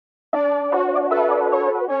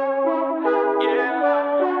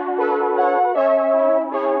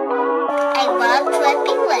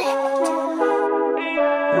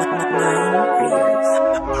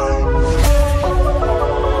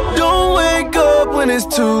when it's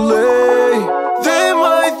too late. They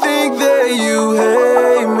might think that you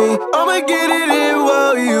hate me. I'ma get it in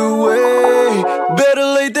while you wait. Better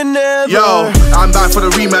late than never. Yo, I'm back for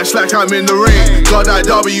the rematch like I'm in the ring. Got that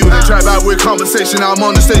W, then try back with conversation. I'm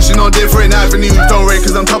on the station on different avenues. Don't rate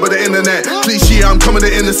cause I'm top of the internet. Cliche, I'm coming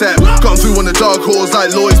to intercept. Come through on the dark horse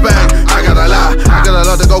like Lloyd's Bank. I got a lot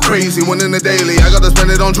to go crazy. One in the daily, I gotta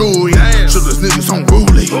spend it on jewelry. Should this niggas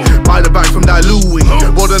unruly. Buy the bag from that Louis.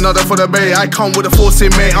 Bought another for the bay. I come with a force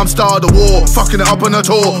in, mate. I'm star of the war. Fucking it up on a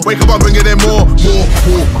tour. Wake up, I'm bringing in more.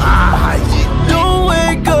 Don't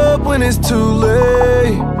wake up when it's too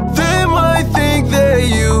late. They might think that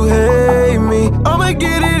you hate me. I'ma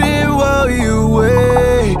get it in while you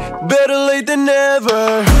wait. Better late than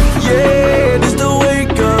never. Yeah, this the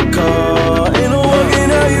wake up call. Ain't no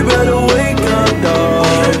walking out, you better wake up,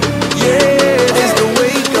 dog. Yeah, this the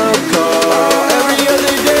wake up call. Every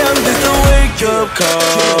other day I'm just a wake up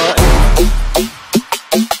call.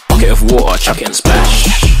 Bucket of water, chuck it and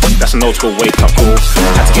splash. That's an old school wake up call.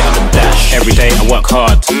 Had to get up and dash. Every day I work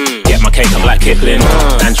hard. Get my cake, I'm like Kipling.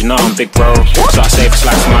 And you know I'm big bro, so I save for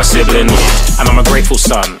slaps for my siblings. And I'm a grateful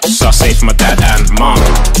son, so I save for my dad and mum.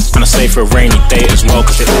 And I save for a rainy day as well,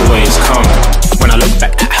 cause it always come. When I look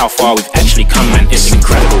back at how far we've actually come, man, it's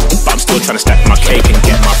incredible. But I'm still trying to stack my cake and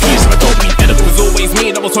get my views, and I don't mean edible. It was always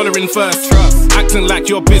me that was hollering first. Acting like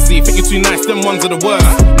you're busy, think you're too nice, them ones are the worst.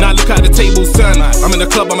 Now look at the tables turn. I'm in the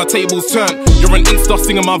club and my tables turn. You're an Insta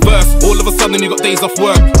singing my verse. All of a sudden you got days off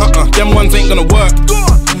work. Them ones ain't gonna work.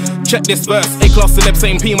 Check this verse, A-class celeb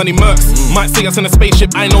saying P money mercs. Might see us in a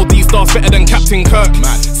spaceship, I know these stars better than Captain Kirk.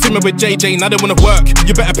 Swimming with JJ, now they wanna work.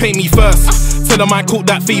 You better pay me first. Tell them I caught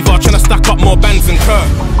that fever, tryna stack up more bands than Kirk.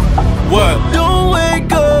 Word. Don't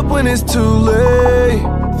wake up when it's too late.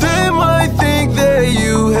 They might think that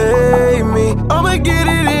you hate me. I'ma get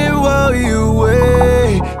it in while you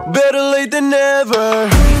wait. Better late than never.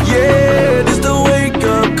 Yeah, this the wake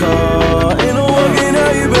up call. Ain't no walking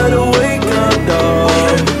out, you better wake up, dog.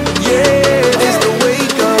 Yeah, this the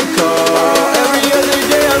wake up call. Every other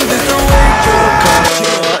day I'm just a wake up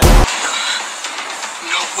call.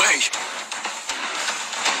 No way.